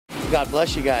God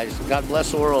bless you guys. God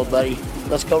bless the world, buddy.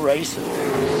 Let's go racing.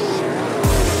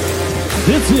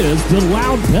 This is the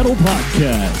Loud Pedal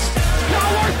Podcast.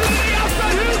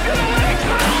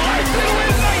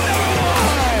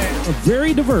 A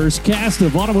very diverse cast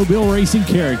of automobile racing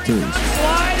characters.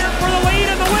 Slider for the lead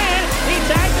in the win. He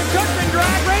tagged the Cookman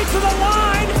drag race to the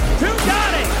line. Who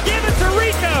got it? Give it to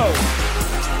Rico.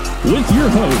 With your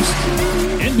host,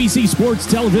 NBC Sports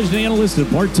television analyst and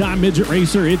part-time midget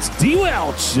racer, it's D.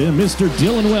 Welch and Mr.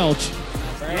 Dylan Welch.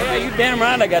 Yeah, you damn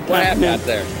right I got time. What happened out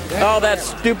there? Oh, that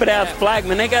stupid-ass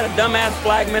flagman. They got a dumbass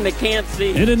flagman that can't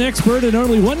see. And an expert in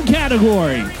only one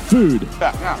category, food.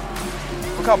 Yeah.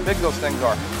 Look how big those things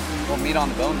are. Little meat on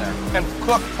the bone there. And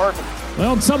cooked perfect.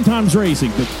 Well, sometimes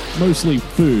racing, but mostly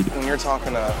food. When you're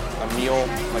talking a meal,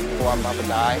 like before I'm about to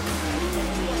die,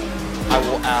 I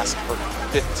will ask for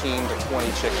 15 to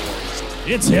 20 chicken wings.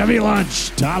 It's Heavy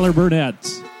Lunch, Tyler Burnett.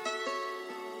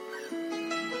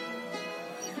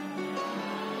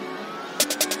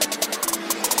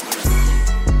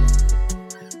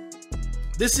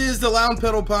 This is the Loud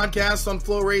Pedal Podcast on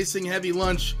Flow Racing Heavy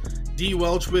Lunch. D.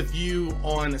 Welch with you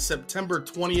on September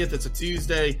 20th. It's a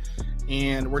Tuesday,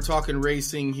 and we're talking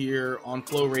racing here on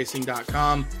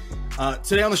flowracing.com.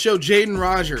 Today on the show, Jadon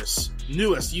Rogers,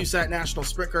 newest USAC National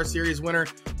Sprint Car Series winner.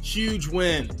 Huge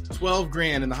win,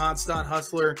 $12,000 in the Hot Start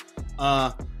Hustler.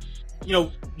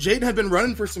 Jadon had been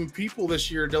running for some people this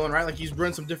year, Dylan, right? Like he's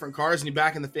run some different cars, and he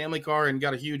back in the family car and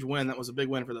got a huge win. That was a big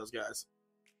win for those guys.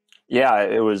 Yeah,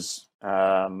 it was,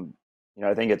 I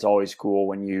think it's always cool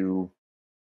when you,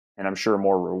 and I'm sure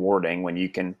more rewarding when you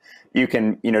can,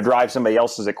 drive somebody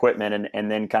else's equipment and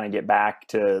then kind of get back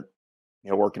to,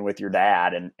 working with your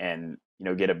dad and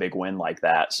get a big win like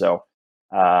that. So,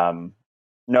 I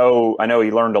know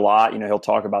he learned a lot, he'll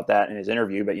talk about that in his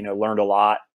interview, but, learned a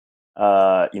lot,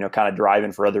 kind of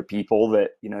driving for other people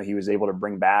that, he was able to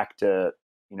bring back to,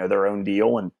 their own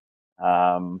deal and,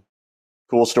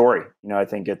 cool story. I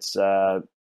think it's,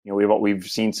 we've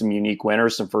seen some unique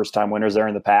winners, some first time winners there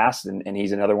in the past, and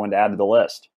he's another one to add to the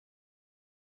list.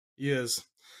 He is.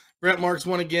 Brent Marks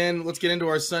won again. Let's get into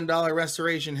our Sundollar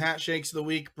Restoration Hat Shakes of the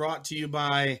Week, brought to you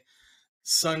by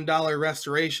Sundollar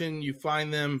Restoration. You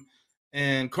find them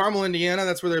in Carmel, Indiana.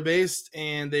 That's where they're based,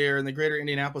 and they're in the greater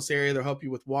Indianapolis area. They'll help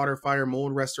you with water, fire,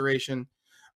 mold restoration.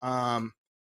 I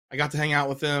got to hang out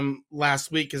with them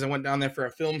last week because I went down there for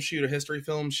a film shoot, a history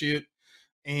film shoot.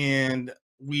 And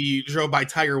we drove by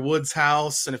Tiger Woods'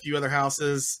 house and a few other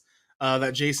houses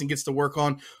that Jason gets to work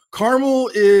on. Carmel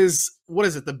is, what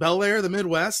is it, the Bel Air, the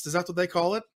Midwest? Is that what they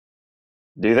call it?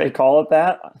 Do they call it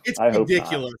that? It's I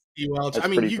ridiculous. I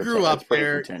mean, you grew up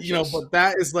there, but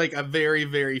that is like a very,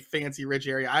 very fancy, rich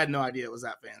area. I had no idea it was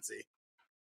that fancy.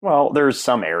 Well, there's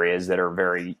some areas that are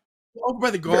very over by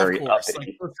the golf course.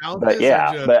 Like, but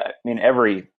I mean,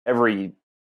 every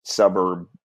suburb,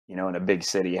 in a big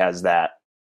city has that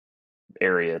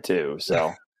area too.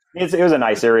 So it was a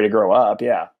nice area to grow up.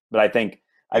 Yeah. But I think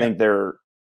I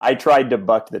tried to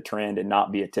buck the trend and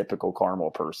not be a typical Carmel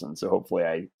person. So hopefully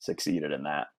I succeeded in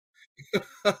that.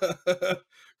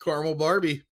 Carmel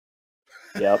Barbie.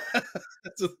 Yep.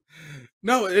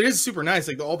 No, it is super nice.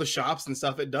 Like all the shops and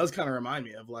stuff, it does kind of remind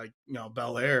me of like,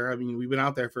 Bel Air. I mean, we've been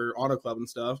out there for Auto Club and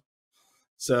stuff.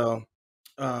 So,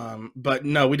 but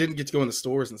no, we didn't get to go in the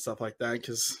stores and stuff like that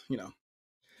because,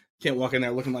 can't walk in there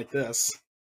looking like this.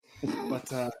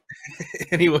 But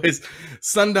anyways,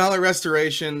 Sundollar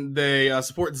Restoration, they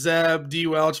support Zeb, D.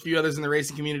 Welch, a few others in the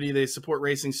racing community. They support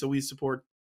racing, so we support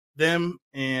them.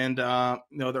 And,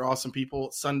 they're awesome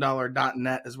people.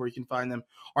 Sundollar.net is where you can find them.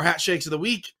 Our Hat Shakes of the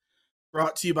Week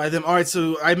brought to you by them. All right,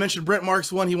 so I mentioned Brent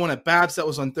Marks won. He won at Babs. That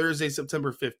was on Thursday,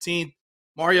 September 15th.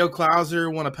 Mario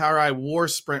Klauser won a Power Eye War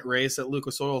Sprint race at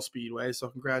Lucas Oil Speedway. So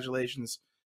congratulations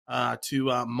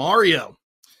to Mario.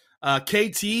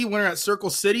 KT, winner at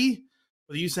Circle City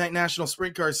for the USAC National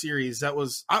Sprint Car Series. That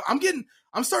was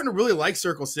I'm starting to really like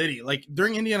Circle City. Like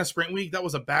during Indiana Sprint Week, that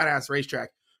was a badass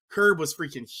racetrack. Curb was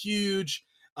freaking huge.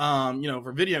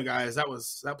 For video guys,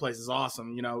 that place is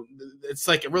awesome. It's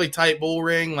like a really tight bull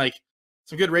ring, like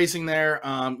some good racing there.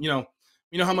 You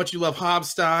know how much you love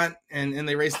Hobstadt, and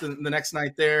they raced the next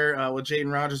night there with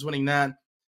Jadon Rogers winning that.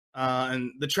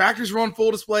 And the tractors were on full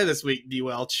display this week, D.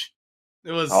 Welch.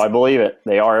 It was. Oh, I believe it.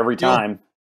 They are every time.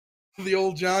 The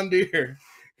old John Deere.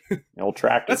 The old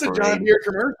tractor. That's a John Deere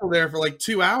commercial there for like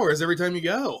 2 hours every time you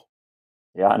go.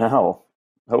 Yeah, I know.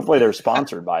 Hopefully they're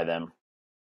sponsored by them.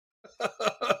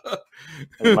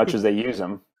 As much as they use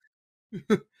them.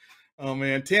 Oh,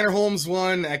 man. Tanner Holmes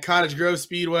won at Cottage Grove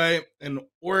Speedway in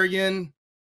Oregon.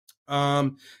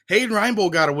 Hayden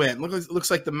Reinbold got a win. Looks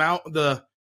like the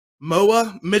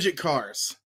MOA midget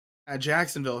cars at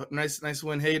Jacksonville. Nice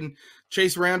win, Hayden.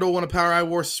 Chase Randall won a Power I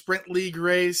War Sprint League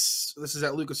race. This is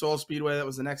at Lucas Oil Speedway. That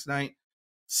was the next night.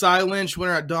 Cy Lynch,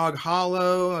 winner at Dog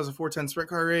Hollow. That was a 410 sprint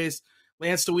car race.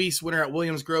 Lance DeWeese, winner at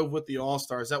Williams Grove with the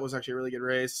All-Stars. That was actually a really good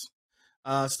race.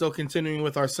 Still continuing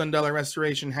with our Sundellar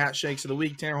Restoration Hat Shakes of the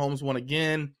Week. Tanner Holmes won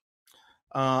again.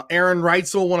 Aaron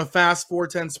Reitzel won a fast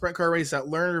 410 sprint car race at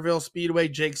Lernerville Speedway.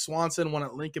 Jake Swanson won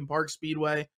at Lincoln Park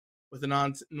Speedway with the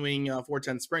non-wing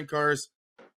 410 sprint cars.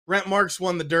 Brent Marks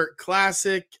won the Dirt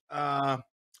Classic.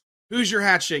 Who's your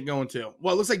hat shake going to?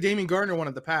 Well, it looks like Damian Gardner won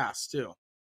at the Pass, too.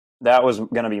 That was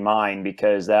going to be mine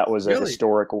because that was a Really?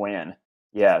 historic win.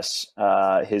 Yes.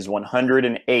 His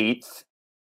 108th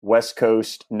West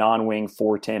Coast non-wing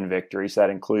 410 victory. So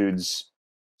that includes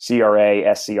CRA,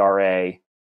 SCRA,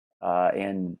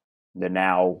 and the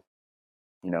now,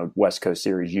 West Coast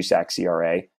Series USAC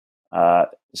CRA.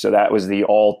 So that was the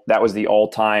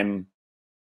all-time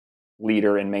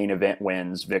leader in main event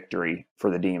wins victory for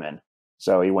the Demon.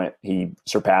 So he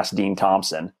surpassed Dean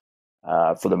Thompson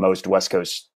for the most West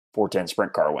Coast 410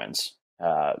 sprint car wins,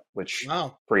 which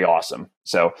pretty awesome.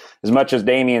 So as much as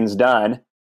Damian's done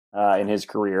in his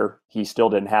career, he still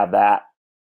didn't have that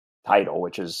title,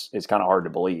 which is kind of hard to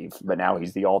believe. But now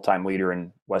he's the all-time leader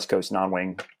in West Coast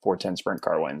non-wing 410 sprint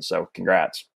car wins. So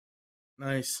congrats.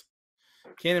 Nice.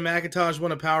 Cannon McIntosh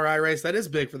won a Power I race. That is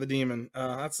big for the Demon.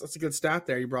 That's a good stat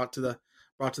there you brought to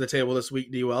the table this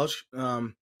week, D. Welch.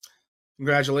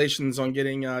 Congratulations on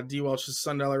getting D. Welch's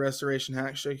Sundellar Restoration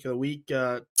Hat Shake of the Week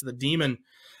to the Demon.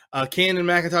 Cannon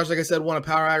McIntosh, like I said, won a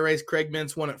Power I race. Craig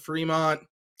Mintz won at Fremont.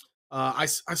 I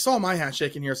saw my hat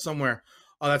shake in here somewhere.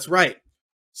 Oh, that's right.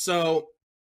 So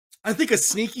I think a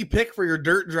sneaky pick for your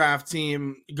dirt draft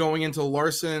team going into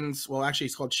Larson's, well, actually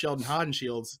it's called Sheldon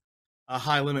Hoddenshield's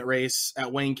high limit race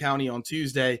at Wayne County on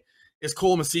Tuesday is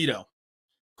Cole Macedo.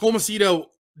 Cole Macedo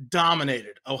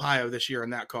dominated Ohio this year in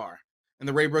that car. And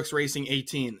the Ray Brooks Racing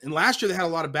 18. And last year they had a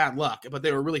lot of bad luck, but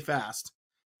they were really fast.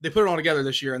 They put it all together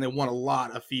this year, and they won a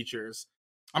lot of features.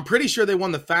 I'm pretty sure they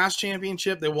won the Fast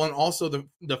Championship. They won also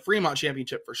the Fremont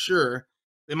Championship for sure.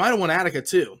 They might have won Attica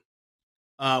too,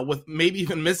 with maybe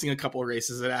even missing a couple of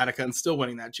races at Attica and still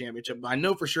winning that championship. But I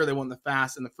know for sure they won the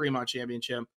Fast and the Fremont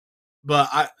Championship.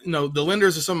 But the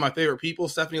Linders are some of my favorite people,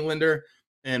 Stephanie Linder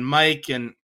and Mike,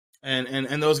 and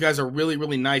those guys are really,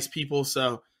 really nice people.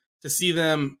 So to see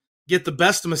them get the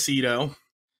best of Macedo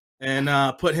and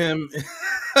put him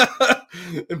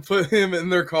in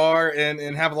their car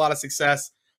and have a lot of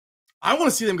success. I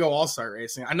want to see them go all-star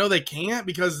racing. I know they can't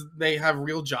because they have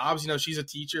real jobs. She's a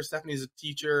teacher. Stephanie's a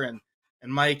teacher, and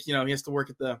Mike, he has to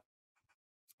work at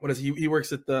he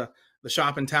works at the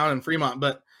shop in town in Fremont.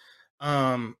 But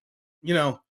I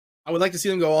would like to see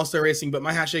them go all-star racing, but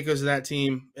my hat shake goes to that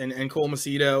team and Cole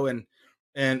Macedo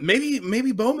and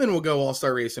maybe Bowman will go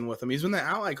all-star racing with him. He's in the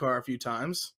Ally car a few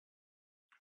times.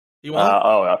 You want?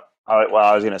 Well,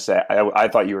 I was going to say, I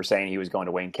thought you were saying he was going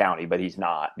to Wayne County, but he's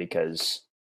not because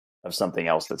of something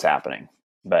else that's happening.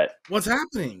 But what's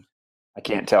happening? I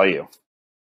can't tell you.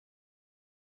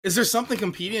 Is there something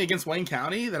competing against Wayne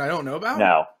County that I don't know about?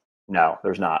 No,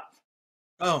 there's not.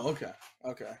 Oh,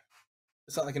 okay.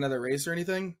 It's not like another race or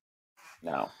anything?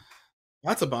 No.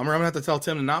 That's a bummer. I'm going to have to tell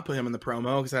Tim to not put him in the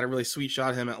promo because I had a really sweet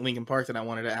shot of him at Lincoln Park that I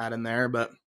wanted to add in there.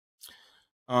 But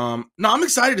no, I'm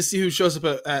excited to see who shows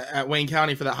up at Wayne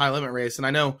County for that high limit race. And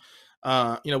I know,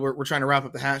 we're trying to wrap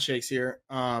up the hat shakes here,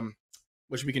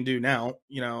 which we can do now.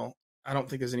 I don't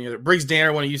think there's any other. Briggs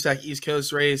Danner won a USAC East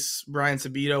Coast race. Brian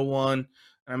Sabito won.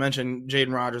 And I mentioned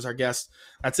Jadon Rogers, our guest.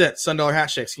 That's it. Sundellar hat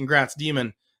shakes. Congrats,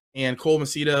 Demon and Cole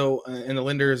Macedo and the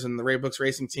Linders and the Ray Brooks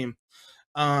Racing team.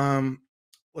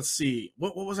 Let's see.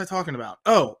 What was I talking about?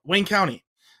 Oh, Wayne County.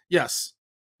 Yes.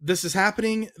 This is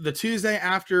happening the Tuesday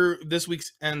after this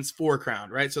week's ends 4-crown,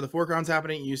 right? So the 4-crown's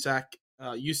happening at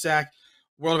USAC,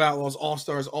 World of Outlaws,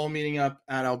 All-Stars, all meeting up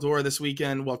at Eldora this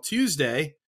weekend. Well,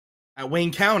 Tuesday at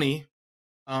Wayne County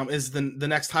is the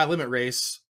next high limit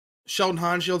race. Sheldon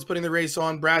Honshield's putting the race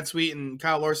on. Brad Sweet and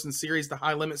Kyle Larson's series, the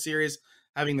high limit series,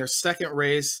 having their second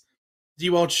race. D.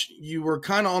 Welch, you were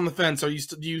kind of on the fence. Do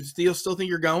you still think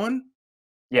you're going?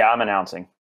 Yeah, I'm announcing.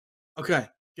 Okay,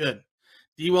 good.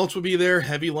 D. Welch will be there.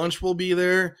 Heavy Lunch will be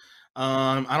there.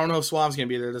 I don't know if Suave's going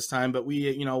to be there this time, but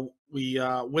we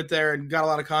went there and got a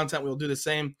lot of content. We'll do the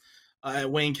same at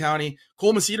Wayne County.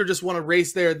 Cole Macedo just won a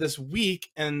race there this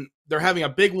week, and they're having a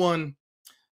big one.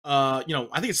 I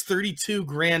think it's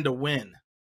 $32,000 to win.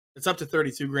 It's up to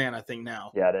 $32,000, I think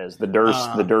now. Yeah, it is. The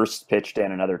Durst pitched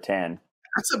in another 10.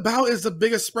 That's about as the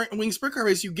biggest wing sprint car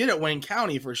race you get at Wayne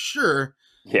County for sure.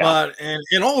 Yeah. But and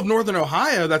in all of Northern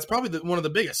Ohio, that's probably one of the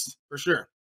biggest for sure.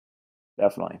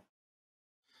 Definitely.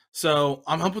 So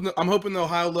I'm hoping the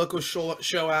Ohio locals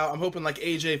show out. I'm hoping like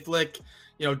AJ Flick,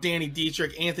 Danny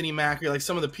Dietrich, Anthony Macri, like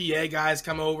some of the PA guys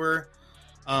come over.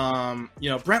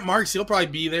 Brent Marks, he'll probably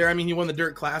be there. I mean, he won the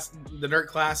Dirt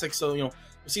Classic, so we'll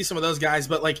see some of those guys.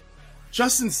 But like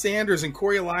Justin Sanders and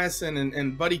Corey Eliason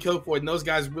and Buddy Kofoid and those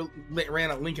guys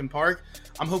ran at Lincoln Park.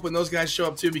 I'm hoping those guys show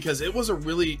up too because it was a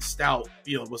really stout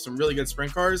field with some really good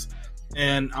sprint cars,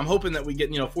 and I'm hoping that we get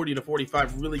 40 to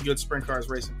 45 really good sprint cars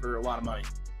racing for a lot of money.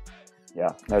 Yeah,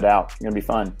 no doubt. It's going to be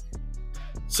fun.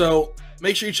 So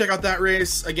make sure you check out that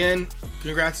race. Again,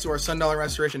 congrats to our $10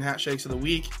 Restoration Hat Shakes of the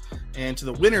week and to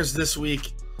the winners this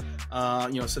week,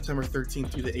 September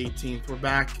 13th through the 18th. We're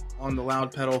back on the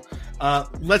Loud Pedal.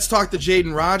 Let's talk to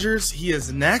Jadon Rogers. He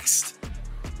is next.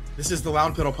 This is the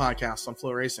Loud Pedal Podcast on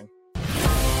Flow Racing.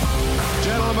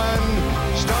 Gentlemen,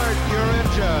 start your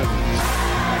engines.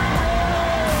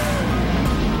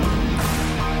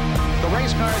 The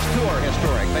race cars, too, are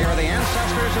historic. They are the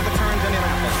ancestors of the current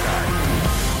Indianapolis car.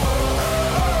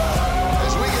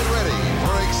 As we get ready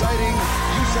for exciting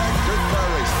USAC dirt car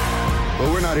racing. But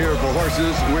we're not here for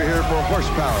horses, we're here for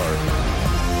horsepower.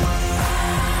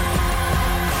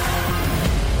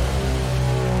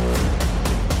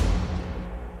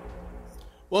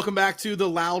 Welcome back to the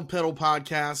Loud Pedal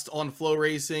Podcast on Flow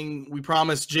Racing. We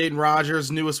promised Jadon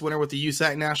Rogers, newest winner with the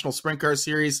USAC National Sprint Car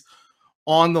Series,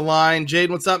 on the line.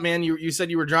 Jadon, what's up, man? You said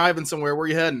you were driving somewhere. Where are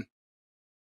you heading?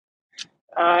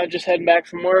 Just heading back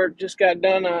from work. Just got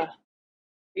done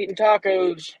eating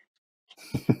tacos.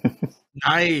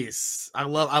 Nice. I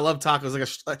love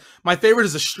tacos. Like my favorite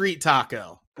is a street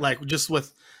taco, like just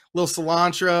with little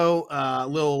cilantro,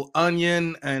 little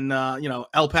onion, and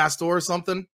El Pastor or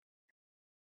something.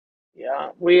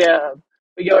 Yeah, we go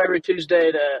every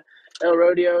Tuesday to El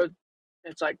Rodeo.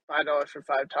 It's like $5 for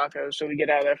 5 tacos, so we get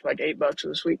out of there for like $8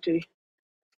 with a sweet tea.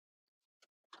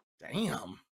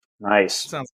 Damn, nice.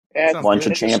 Sounds lunch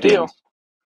of champions.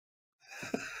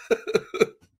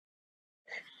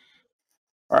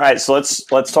 All right, so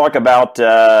let's talk about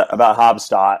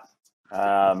Hobstadt.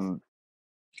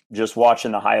 Just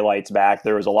watching the highlights back,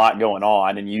 there was a lot going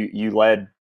on, and you led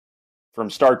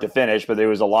from start to finish, but there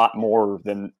was a lot more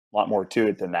to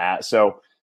it than that. So,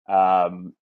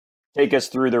 take us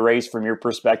through the race from your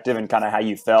perspective and kind of how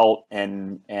you felt,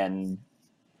 and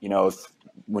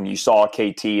when you saw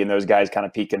KT and those guys kind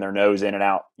of peeking their nose in and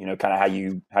out, kind of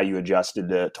how you adjusted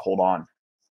to hold on.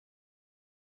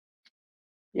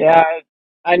 Yeah,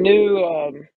 I knew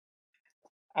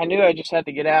I just had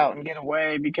to get out and get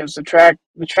away because the track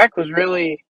was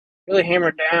really, really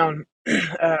hammered down.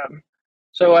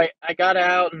 So I got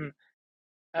out and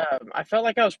I felt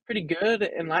like I was pretty good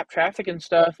in lap traffic and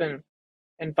stuff, and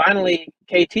finally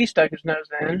KT stuck his nose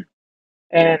in,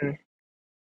 and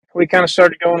we kind of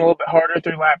started going a little bit harder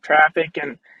through lap traffic,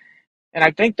 and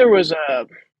I think there was a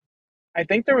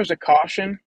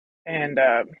caution, and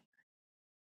I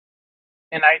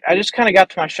just kind of got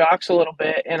to my shocks a little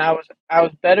bit, and I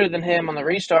was better than him on the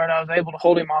restart. I was able to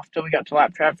hold him off till we got to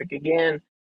lap traffic again,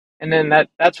 and then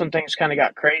that's when things kind of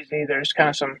got crazy. There's kind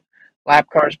of some lap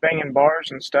cars banging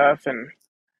bars and stuff, and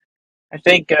I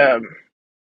think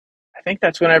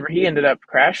that's whenever he ended up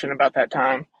crashing about that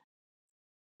time,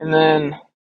 and then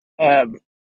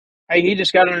he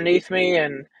just got underneath me,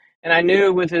 and I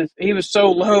knew he was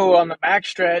so low on the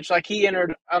backstretch, like he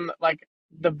entered on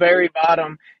the very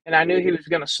bottom, and I knew he was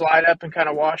going to slide up and kind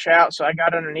of wash out. So I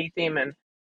got underneath him, and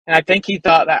I think he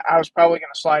thought that I was probably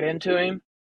going to slide into him.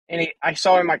 And I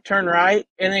saw him like turn right,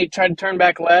 and then he tried to turn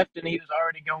back left, and he was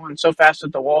already going so fast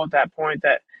at the wall at that point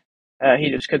that he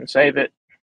just couldn't save it.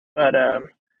 But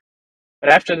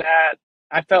after that,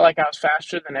 I felt like I was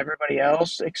faster than everybody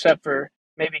else, except for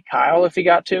maybe Kyle if he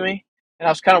got to me. And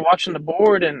I was kind of watching the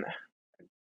board, and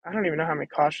I don't even know how many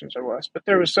cautions there was, but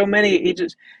there was so many. He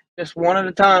just one at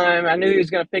a time. I knew he was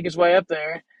going to pick his way up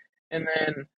there, and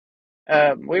then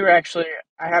I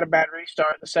had a bad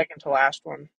restart, the second to last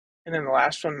one, and then the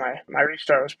last one, my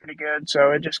restart was pretty good.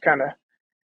 So it just kind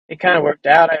of worked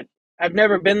out. I've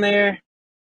never been there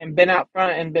and been out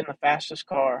front and been the fastest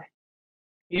car.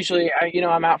 Usually,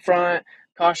 I'm out front,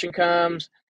 caution comes,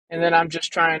 and then I'm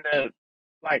just trying to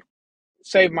like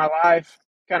save my life,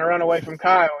 kind of run away from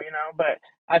Kyle, But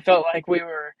I felt like we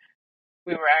were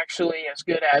actually as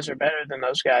good as or better than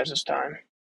those guys this time.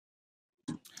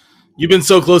 You've been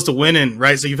so close to winning,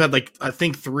 right? So you've had I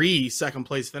think 3 second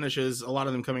place finishes, a lot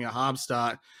of them coming at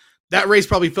Hobstadt. That race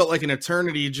probably felt like an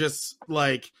eternity, just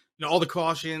all the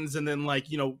cautions, and then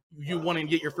you wanting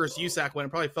to get your first USAC win. It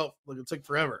probably felt like it took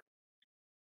forever.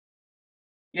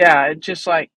 Yeah, it just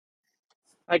I'd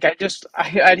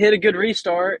hit a good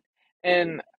restart,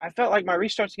 and I felt like my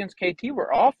restarts against KT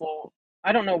were awful.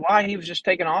 I don't know why he was just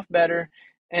taking off better,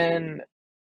 and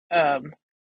um,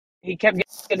 he kept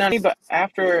getting on me. But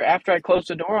after I closed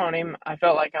the door on him, I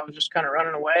felt like I was just kind of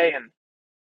running away, and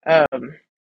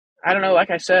I don't know. Like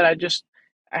I said,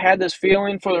 I had this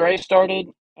feeling before the race started,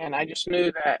 and I just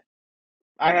knew that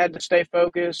I had to stay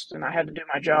focused and I had to do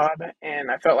my job, and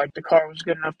I felt like the car was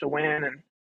good enough to win, and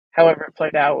however it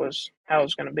played out was how it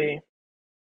was going to be.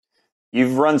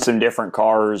 You've run some different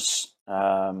cars,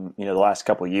 the last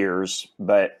couple of years,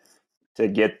 but to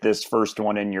get this first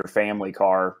one in your family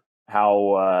car,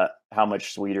 how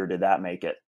much sweeter did that make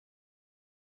it?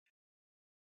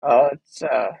 It's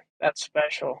that's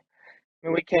special. I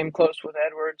mean, we came close with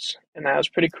Edwards, and that was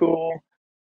pretty cool.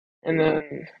 And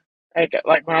then,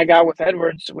 like when I got with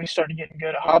Edwards, we started getting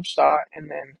good at Hobstadt, and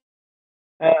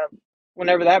then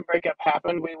whenever that breakup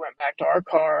happened, we went back to our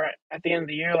car at the end of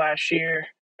the year last year,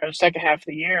 or the second half of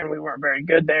the year, and we weren't very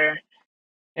good there.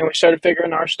 And we started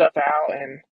figuring our stuff out,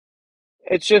 and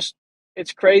it's just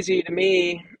it's crazy to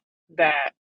me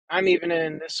that I'm even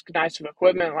in this nice of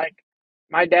equipment. Like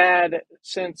my dad,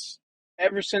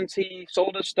 ever since he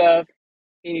sold his stuff,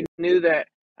 he knew that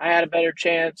I had a better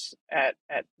chance at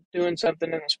doing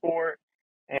something in the sport,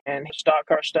 and he stock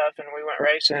car stuff, and we went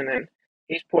racing, and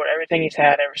he's poured everything he's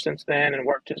had ever since then, and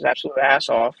worked his absolute ass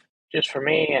off just for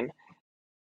me, and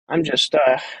I'm just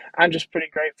pretty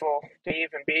grateful to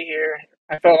even be here.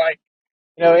 I felt like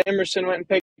Emerson went and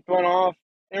picked one off.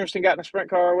 Emerson got in a sprint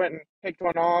car, went and picked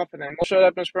one off, and then Will showed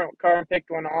up in a sprint car and picked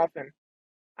one off, and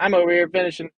I'm over here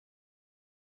finishing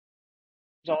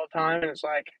all the time, and it's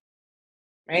like,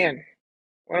 man,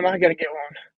 when am I gonna get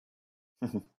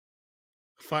one?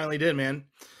 Finally did, man.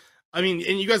 I mean,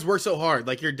 and you guys work so hard.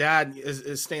 Like your dad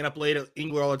is staying up late at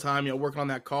Engler all the time, working on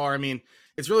that car. I mean,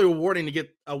 it's really rewarding to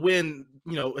get a win,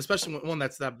 especially one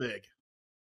that's that big.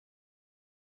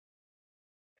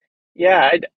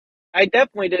 Yeah, I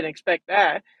definitely didn't expect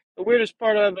that. The weirdest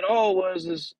part of it all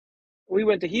is we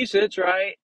went to Husitz,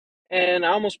 right? And I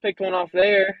almost picked one off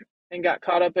there and got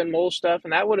caught up in mole stuff,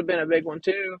 and that would have been a big one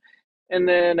too. And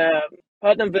then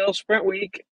Putnamville Sprint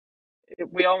Week,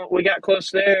 we got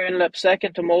close there, ended up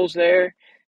second to moles there,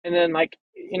 and then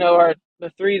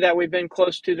the three that we've been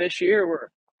close to this year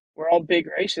were all big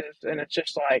races, and it's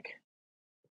just like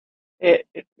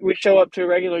we show up to a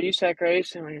regular USAC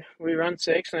race and we run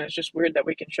six, and it's just weird that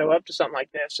we can show up to something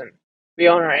like this and be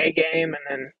on our A game and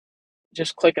then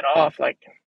just click it off like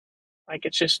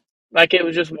it's just like it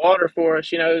was just water for us.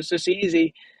 It was just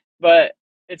easy, but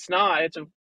it's not.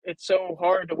 It's so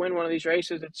hard to win one of these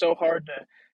races. It's so hard to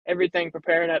everything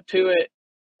preparing up to it,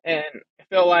 and I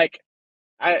feel like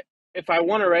if I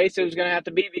won a race, it was going to have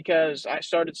to be because I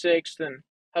started sixth and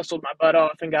hustled my butt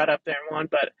off and got up there and won.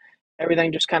 But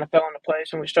everything just kind of fell into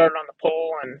place, and we started on the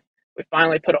pole, and we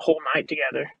finally put a whole night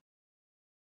together.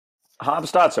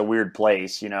 Hobstadt's a weird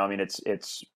place, I mean,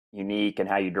 it's unique in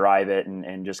how you drive it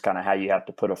and just kind of how you have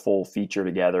to put a full feature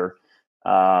together.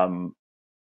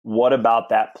 What about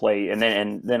that play? And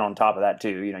then on top of that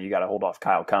too, you got to hold off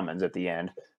Kyle Cummins at the end.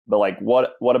 But like,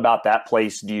 what about that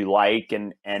place do you like?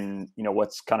 And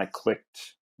what's kind of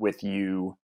clicked with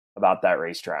you about that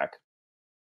racetrack?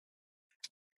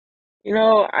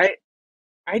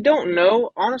 I don't know.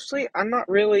 Honestly, I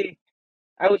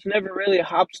was never really a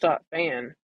Hopstop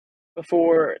fan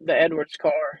before the Edwards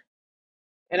car.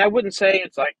 And I wouldn't say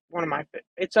it's like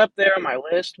it's up there on my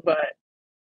list, but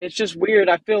it's just weird.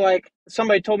 I feel like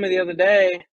somebody told me the other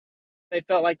day they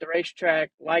felt like the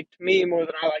racetrack liked me more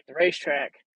than I liked the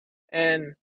racetrack.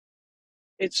 And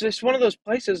it's just one of those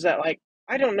places that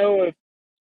I don't know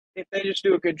if they just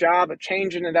do a good job of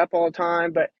changing it up all the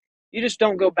time, but you just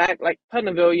don't go back like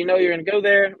Putnamville. You're going to go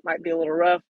there, might be a little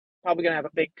rough, probably going to have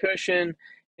a big cushion,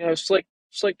 slick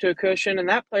to a cushion. And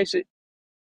that place,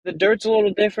 the dirt's a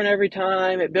little different every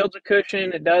time. It builds a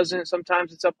cushion, it doesn't.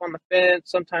 Sometimes it's up on the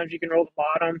fence, sometimes you can roll the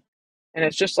bottom, and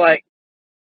it's just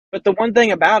but the one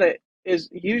thing about it is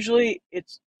usually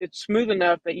it's smooth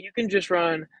enough that you can just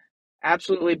run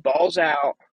absolutely balls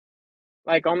out.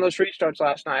 Like on those restarts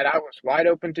last night, I was wide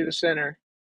open to the center,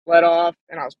 let off,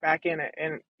 and I was back in it.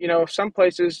 And some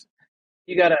places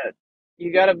you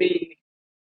gotta be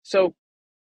so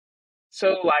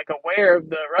aware of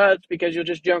the ruts because you'll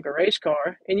just junk a race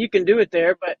car, and you can do it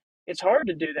there, but it's hard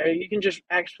to do there. You can just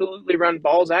absolutely run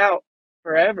balls out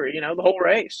forever, the whole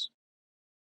race.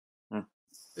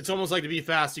 It's almost like to be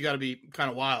fast, you got to be kind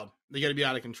of wild. You got to be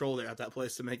out of control there at that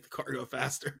place to make the car go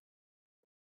faster.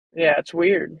 Yeah, it's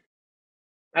weird.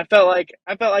 I felt like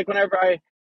whenever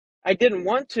I didn't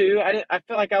want to, I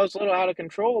felt like I was a little out of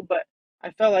control, but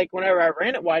I felt like whenever I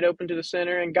ran it wide open to the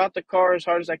center and got the car as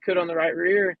hard as I could on the right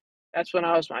rear, that's when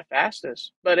I was my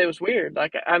fastest. But it was weird.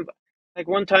 Like like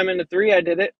one time in the 3, I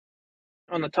did it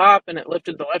on the top, and it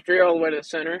lifted the left rear all the way to the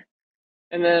center.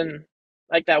 And then,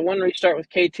 like that one restart with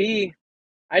KT,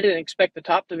 I didn't expect the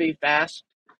top to be fast.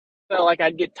 Felt like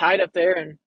I'd get tight up there,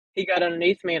 and he got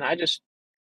underneath me, and I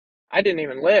didn't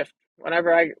even lift.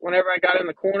 Whenever I got in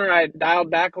the corner, I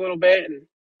dialed back a little bit, and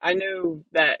I knew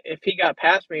that if he got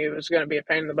past me, it was going to be a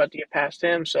pain in the butt to get past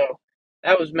him. So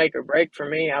that was make or break for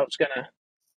me. I was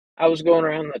going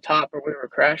around the top, or we were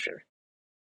crashing.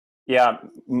 Yeah,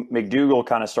 McDougal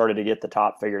kind of started to get the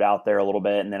top figured out there a little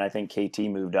bit, and then I think KT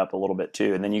moved up a little bit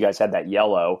too. And then you guys had that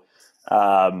yellow.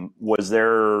 Was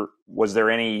there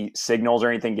any signals or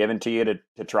anything given to you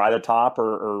to try the top,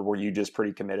 or were you just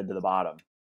pretty committed to the bottom?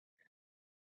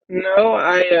 No,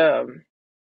 I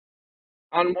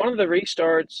on one of the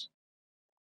restarts,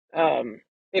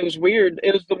 it was weird.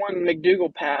 It was the one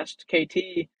McDougal passed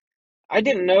KT. I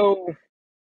didn't know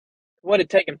what had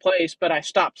taken place, but I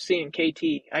stopped seeing KT.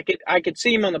 I could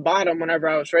see him on the bottom whenever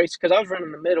I was racing because I was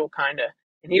running the middle kind of,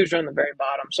 and he was running the very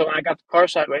bottom. So when I got the car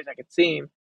sideways, I could see him,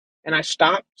 and I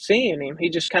stopped seeing him. He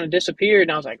just kind of disappeared,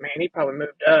 and I was like, man, he probably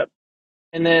moved up.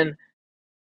 And then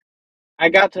I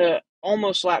got to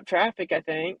almost lap traffic, I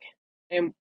think,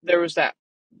 and there was that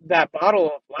bottle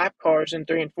of lap cars in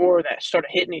 3 and 4 that started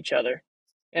hitting each other,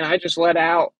 and I just let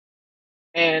out,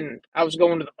 and I was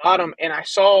going to the bottom, and I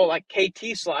saw like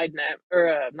KT sliding at,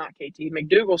 or not KT,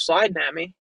 McDougal sliding at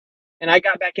me, and I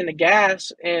got back in the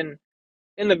gas, and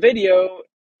in the video,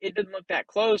 it didn't look that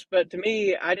close, but to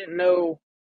me, I didn't know,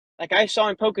 like I saw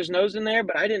him poke his nose in there,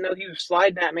 but I didn't know he was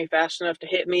sliding at me fast enough to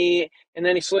hit me, and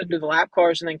then he slid into the lap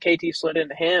cars, and then KT slid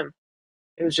into him.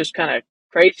 It was just kind of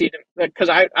crazy because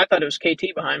I thought it was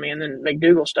KT behind me, and then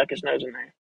McDougal stuck his nose in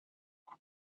there.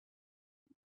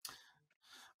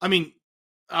 I mean,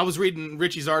 I was reading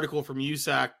Richie's article from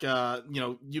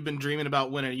USAC. You've been dreaming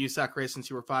about winning a USAC race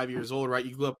since you were 5 years old, right?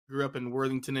 You grew up in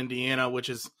Worthington, Indiana, which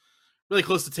is really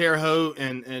close to Terre Haute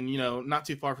and not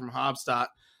too far from Hobstadt.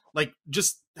 Like,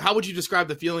 just how would you describe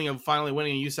the feeling of finally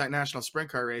winning a USAC national sprint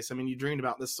car race? I mean, you dreamed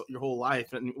about this your whole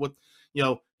life, and what,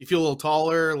 you feel a little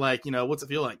taller. Like, what's it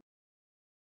feel like?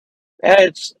 Yeah,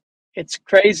 it's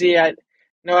crazy. I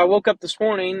woke up this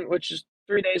morning, which is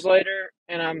 3 days later,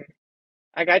 and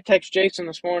I text Jason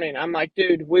this morning. I'm like,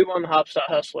 dude, we won the Hopstad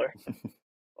Hustler.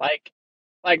 like,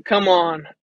 come on,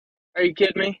 are you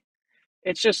kidding me?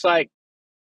 It's just like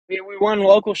we won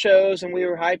local shows and we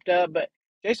were hyped up. But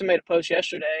Jason made a post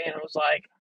yesterday, and it was like,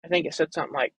 I think it said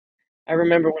something like, I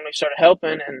remember when we started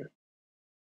helping,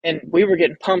 and we were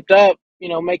getting pumped up,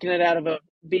 making it out of a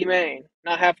B main,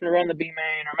 not having to run the B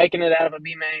main, or making it out of a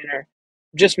B main, or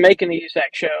just making the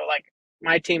USAC show. Like,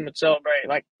 my team would celebrate.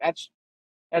 Like,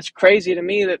 that's crazy to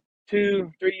me that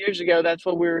 2-3 years ago that's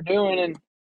what we were doing, and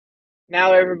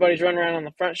now everybody's running around on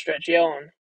the front stretch yelling.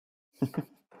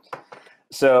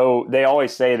 So they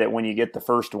always say that when you get the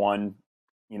first one,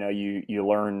 you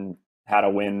learn how to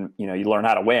win. You learn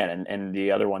how to win, and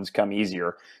the other ones come easier.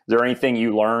 Is there anything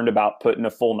you learned about putting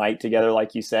a full night together,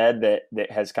 like you said,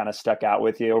 that has kind of stuck out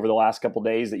with you over the last couple of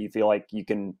days that you feel like you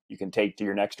can take to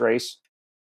your next race?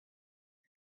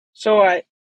 So I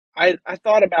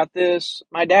thought about this.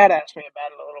 My dad asked me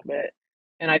about it a little bit,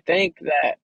 and I think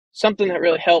that something that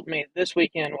really helped me this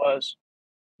weekend was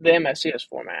the MSCS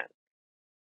format.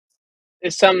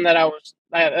 It's something that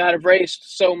I've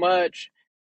raced so much,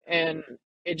 and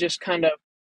it just kind of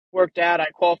worked out. I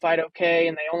qualified okay,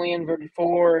 and they only inverted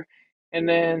 4, and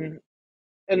then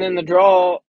the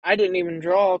draw, I didn't even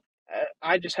draw.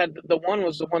 I just had the one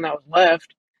was the one that was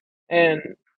left, and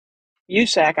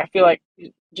USAC, I feel like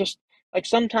just like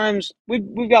sometimes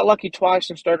we've got lucky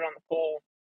twice and started on the pole,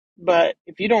 but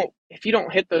if you don't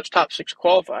hit those top 6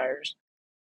 qualifiers,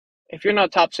 if you're not a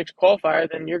top 6 qualifier,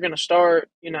 then you're going to start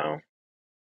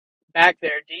back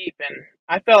there deep. And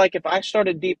I felt like if I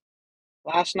started deep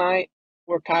last night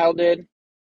where Kyle did,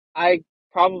 I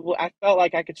felt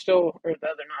like I could still, or the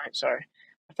other night, sorry,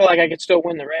 I felt like I could still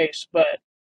win the race. But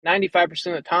 95%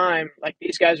 of the time, like,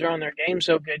 these guys are on their game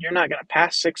so good, you're not going to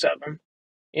pass 6 of them,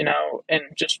 and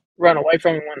just run away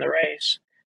from them and win the race.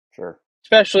 Sure.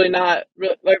 Especially not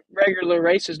like regular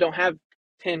races don't have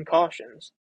 10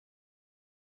 cautions.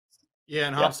 Yeah,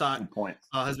 and Hobstadt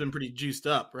has been pretty juiced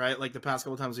up, right? Like the past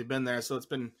couple of times we've been there, so it's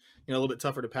been a little bit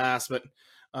tougher to pass, but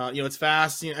it's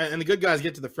fast, and the good guys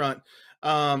get to the front.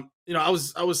 I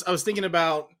was thinking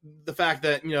about the fact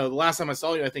that the last time I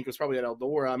saw you, I think it was probably at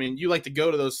Eldora. I mean, you like to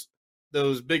go to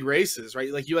those big races,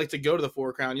 right? Like, you like to go to the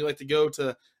 4 Crown, you like to go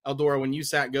to Eldora when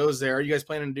USAC goes there. Are you guys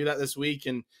planning to do that this week?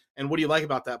 And what do you like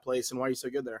about that place, and why are you so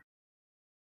good there?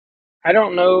 I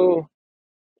don't know.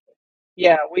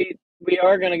 Yeah, we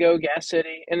are going to go Gas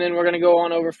City, and then we're going to go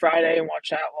on over Friday and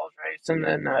watch Outlaws race. And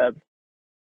then,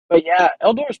 but yeah,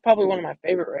 Eldora is probably one of my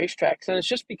favorite racetracks. And it's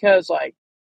just because, like,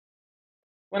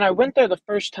 when I went there the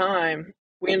first time,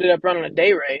 we ended up running a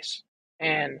day race,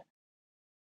 and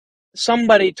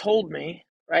somebody told me,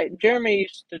 right? Jeremy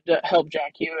used to help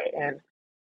Jack Hewitt, and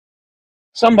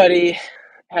somebody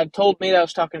had told me that I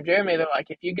was talking to Jeremy. They're like,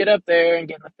 if you get up there and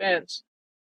get in the fence,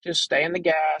 just stay in the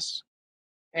gas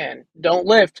and don't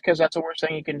lift because that's the worst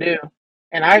thing you can do.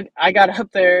 And I got up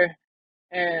there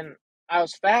and I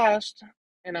was fast,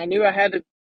 and I knew I had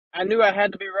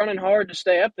to be running hard to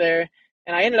stay up there.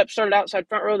 And I ended up started outside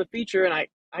front row of the feature, and I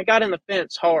got in the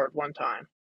fence hard one time,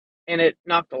 and it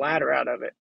knocked the ladder out of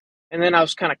it. And then I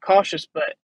was kind of cautious,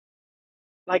 but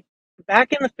like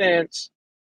back in the fence,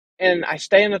 and I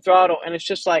stay in the throttle, and it's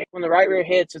just like when the right rear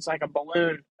hits, it's like a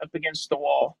balloon up against the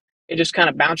wall. It just kind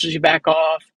of bounces you back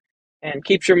off and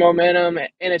keeps your momentum, and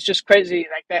it's just crazy,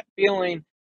 like that feeling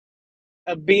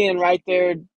of being right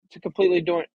there to completely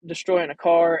destroying a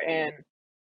car and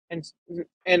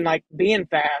like being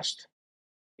fast.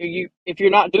 If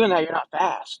you're not doing that, you're not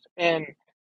fast, and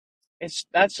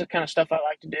that's the kind of stuff I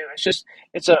like to do.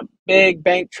 It's a big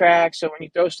bank track, so when you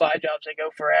throw slide jobs, they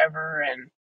go forever, and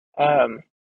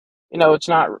it's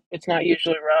not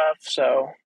usually rough. So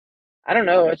I don't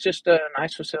know. It's just a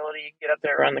nice facility. You can get up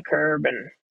there, run the curb, and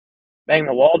bang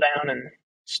the wall down, and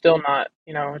still not,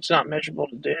 it's not miserable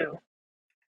to do.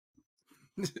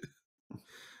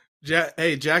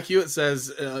 Jack Hewitt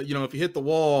says, if you hit the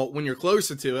wall when you're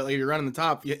closer to it, like you're running the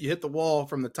top, you hit the wall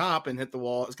from the top and hit the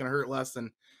wall, it's going to hurt less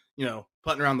than,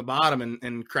 putting around the bottom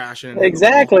and crashing.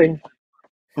 Exactly.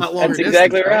 That's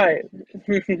exactly right.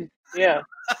 Yeah.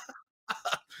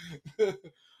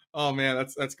 Oh man,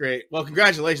 that's great. Well,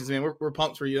 congratulations, man. We're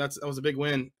pumped for you. That was a big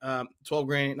win. 12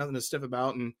 grand ain't nothing to stiff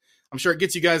about, and I'm sure it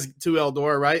gets you guys to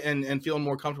Eldora, right? And feeling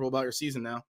more comfortable about your season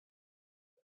now.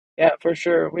 Yeah, for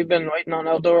sure. We've been waiting on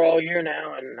Eldora all year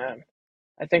now, and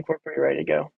I think we're pretty ready to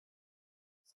go.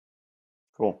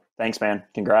 Cool. Thanks, man.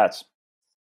 Congrats.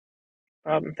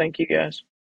 Problem. Thank you, guys.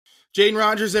 Jadon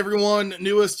Rogers, everyone,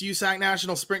 newest USAC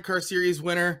National Sprint Car Series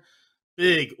winner.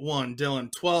 Big one,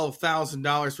 Dylan.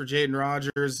 $12,000 for Jadon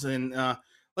Rogers. And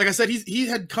like I said, he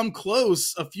had come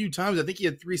close a few times. I think he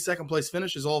had 3 second-place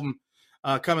finishes, all of them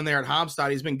coming there at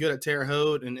Hobstadt. He's been good at Terre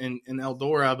Haute and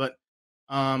Eldora, but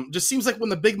just seems like when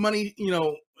the big money,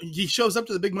 he shows up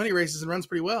to the big money races and runs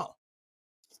pretty well.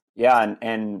 Yeah,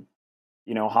 and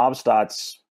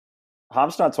Hobstadt's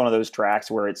one of those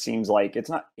tracks where it seems like it's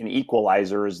not an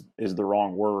equalizer is the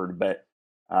wrong word, but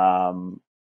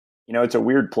it's a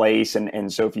weird place,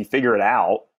 and so if you figure it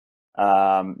out,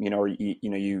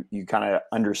 you kind of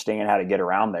understand how to get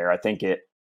around there, I think it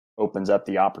opens up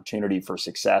the opportunity for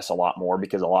success a lot more,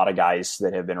 because a lot of guys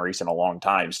that have been racing a long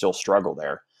time still struggle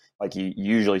there. Like you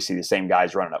usually see the same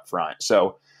guys running up front.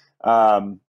 So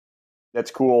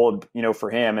that's cool, for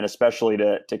him, and especially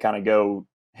to kind of go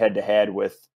head to head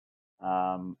with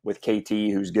KT,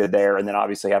 who's good there. And then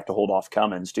obviously have to hold off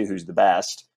Cummins too, who's the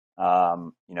best.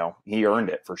 He earned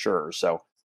it for sure. So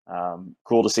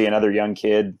cool to see another young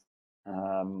kid,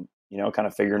 kind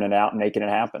of figuring it out and making it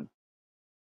happen.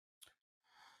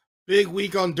 Big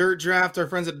week on Dirt Draft. Our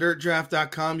friends at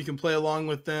dirtdraft.com. You can play along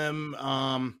with them.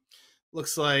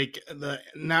 Looks like the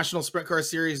National Sprint Car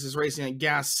Series is racing at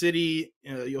Gas City.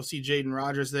 You'll see Jadon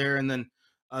Rogers there, and then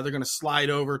they're going to slide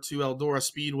over to Eldora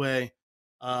Speedway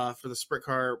for the sprint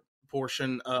car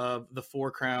portion of the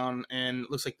 4 Crown. And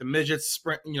it looks like the midgets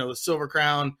sprint, the Silver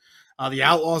Crown. The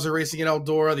Outlaws are racing at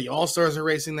Eldora. The All-Stars are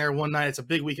racing there one night. It's a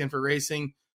big weekend for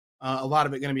racing. A lot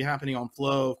of it going to be happening on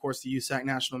Flow. Of course, the USAC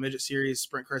National Midget Series,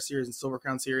 Sprint Car Series, and Silver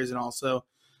Crown Series, and also,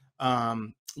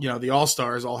 the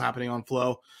All-Stars all happening on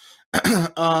Flow.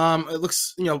 It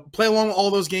looks, play along with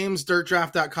all those games,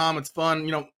 dirtdraft.com. It's fun.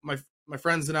 My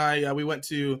friends and I, we went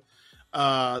to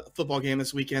a football game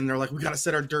this weekend. They're like, we got to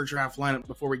set our Dirt Draft lineup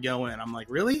before we go in. I'm like,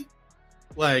 really?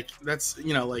 Like, that's,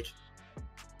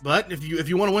 but if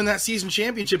you want to win that season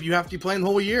championship, you have to be playing the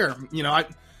whole year.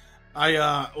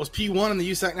 I was P1 in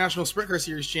the USAC National Sprint Car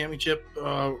Series Championship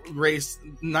race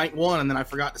night 1, and then I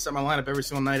forgot to set my lineup every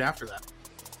single night after that.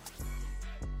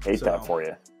 Hate that for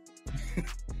you.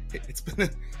 It's been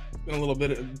a little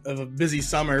bit of a busy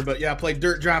summer, but yeah, play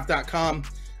dirtdraft.com.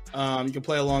 You can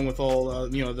play along with all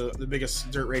the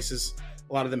biggest dirt races,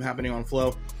 a lot of them happening on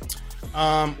Flow.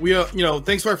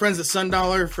 Thanks to our friends at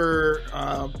Sundollar for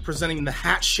presenting the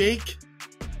hat shake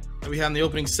that we had in the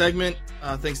opening segment.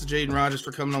 Thanks to Jadon Rogers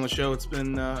for coming on the show. It's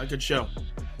been a good show.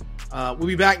 We'll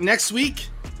be back next week.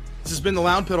 This has been the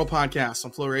Loud Pedal Podcast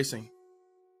on Flow Racing.